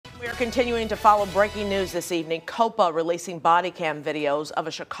We are continuing to follow breaking news this evening. COPA releasing body cam videos of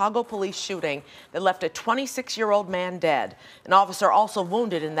a Chicago police shooting that left a 26-year-old man dead. An officer also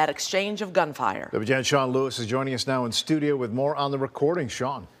wounded in that exchange of gunfire. WGN Sean Lewis is joining us now in studio with more on the recording.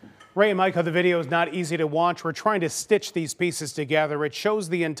 Sean. Ray and Micah, the video is not easy to watch. We're trying to stitch these pieces together. It shows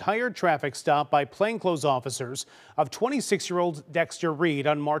the entire traffic stop by plainclothes officers of 26-year-old Dexter Reed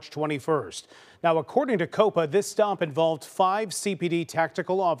on March 21st. Now, according to COPA, this stop involved 5 CPD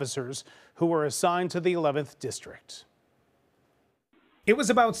tactical officers who were assigned to the 11th District. It was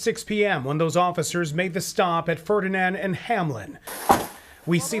about 6 p.m. when those officers made the stop at Ferdinand and Hamlin.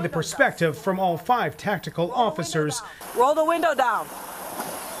 We see the perspective from all 5 tactical officers. Roll the window down.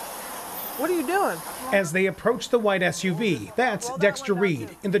 What are you doing? As they approach the white SUV, that's Dexter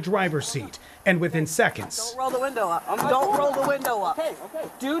Reed in the driver's seat. And within seconds, Don't roll the window up. Don't roll the window up.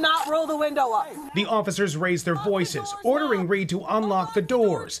 Do not roll the window up. The officers raise their voices, ordering Reed to unlock the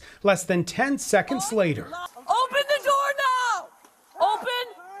doors. Less than 10 seconds later. Open the door now! Open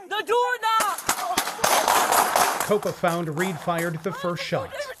the door now! COPA found Reed fired the first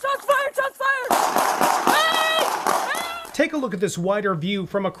shot. Shots fired! Shots fired! Take a look at this wider view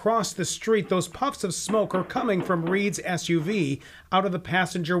from across the street. Those puffs of smoke are coming from Reed's SUV out of the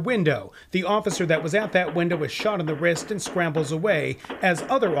passenger window. The officer that was at that window is shot in the wrist and scrambles away as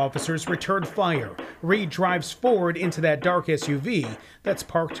other officers return fire. Reed drives forward into that dark SUV that's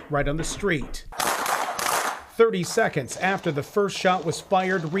parked right on the street. 30 seconds after the first shot was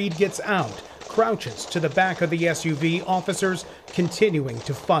fired, Reed gets out, crouches to the back of the SUV, officers continuing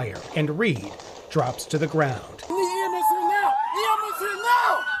to fire, and Reed drops to the ground.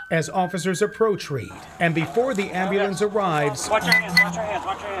 As officers approach Reed, and before the ambulance arrives, watch your hands, watch your hands,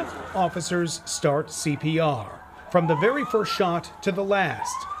 watch your hands. Officers start CPR. From the very first shot to the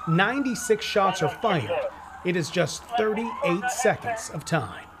last, 96 shots are fired. It is just 38 seconds of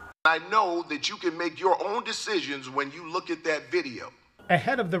time. I know that you can make your own decisions when you look at that video.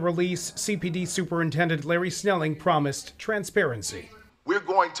 Ahead of the release, CPD Superintendent Larry Snelling promised transparency. We're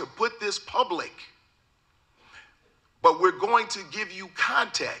going to put this public, but we're going to give you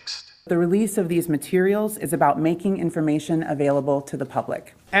context. The release of these materials is about making information available to the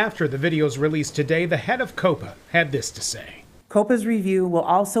public. After the videos released today, the head of COPA had this to say. COPA's review will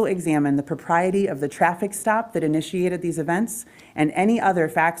also examine the propriety of the traffic stop that initiated these events and any other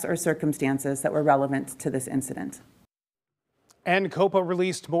facts or circumstances that were relevant to this incident. And COPA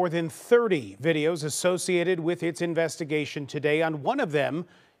released more than 30 videos associated with its investigation today. On one of them,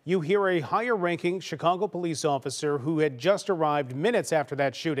 you hear a higher-ranking Chicago police officer who had just arrived minutes after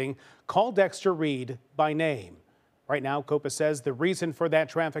that shooting call Dexter Reed by name. Right now, COPA says the reason for that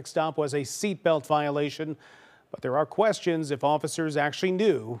traffic stop was a seatbelt violation, but there are questions if officers actually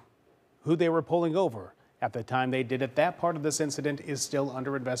knew who they were pulling over at the time they did it. That part of this incident is still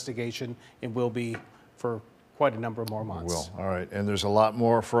under investigation and will be for quite a number of more months. All right, and there's a lot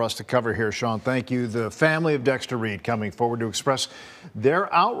more for us to cover here, Sean. Thank you. The family of Dexter Reed coming forward to express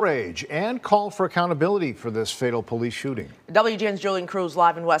their outrage and call for accountability for this fatal police shooting. WGN's Julian Cruz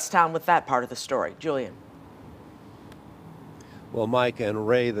live in West Town with that part of the story. Julian. Well, Mike and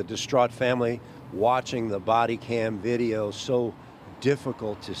Ray, the distraught family watching the body cam video, so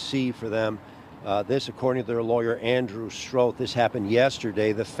difficult to see for them. This, according to their lawyer, Andrew Stroth, this happened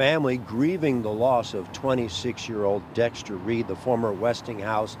yesterday. The family grieving the loss of 26-year-old Dexter Reed, the former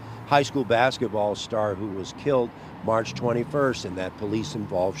Westinghouse high school basketball star who was killed March 21st in that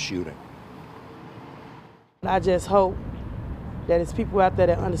police-involved shooting. I just hope that there's people out there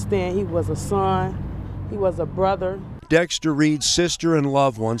that understand he was a son, he was a brother. Dexter Reed's sister and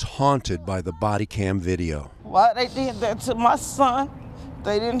loved ones haunted by the body cam video. Why they did that to my son?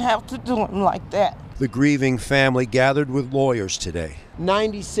 They didn't have to do him like that. The grieving family gathered with lawyers today.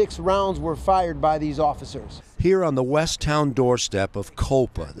 96 rounds were fired by these officers. Here on the West Town doorstep of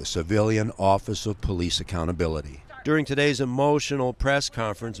COPA, the Civilian Office of Police Accountability. During today's emotional press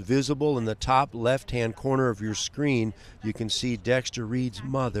conference, visible in the top left-hand corner of your screen, you can see Dexter Reed's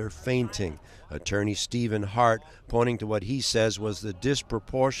mother fainting. Attorney Stephen Hart pointing to what he says was the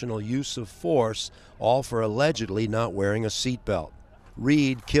disproportional use of force, all for allegedly not wearing a seatbelt.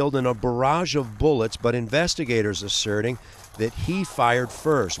 Reed killed in a barrage of bullets, but investigators asserting that he fired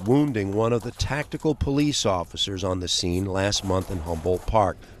first, wounding one of the tactical police officers on the scene last month in Humboldt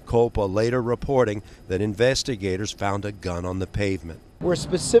Park. COPA later reporting that investigators found a gun on the pavement. We're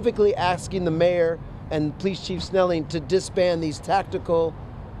specifically asking the mayor and Police Chief Snelling to disband these tactical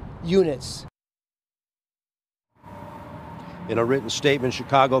units. In a written statement,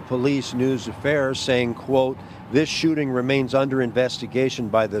 Chicago Police News Affairs saying, quote, This shooting remains under investigation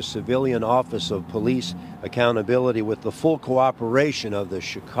by the Civilian Office of Police Accountability with the full cooperation of the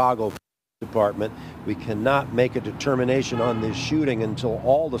Chicago Department. We cannot make a determination on this shooting until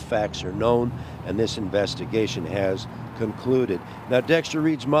all the facts are known and this investigation has concluded. Now, Dexter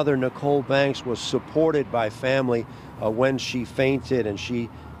Reed's mother, Nicole Banks, was supported by family when she fainted, and she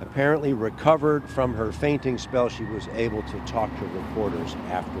apparently recovered from her fainting spell. She was able to talk to reporters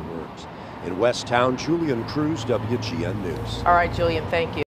afterwards. In West Town, Julian Cruz, WGN News. All right, Julian, thank you.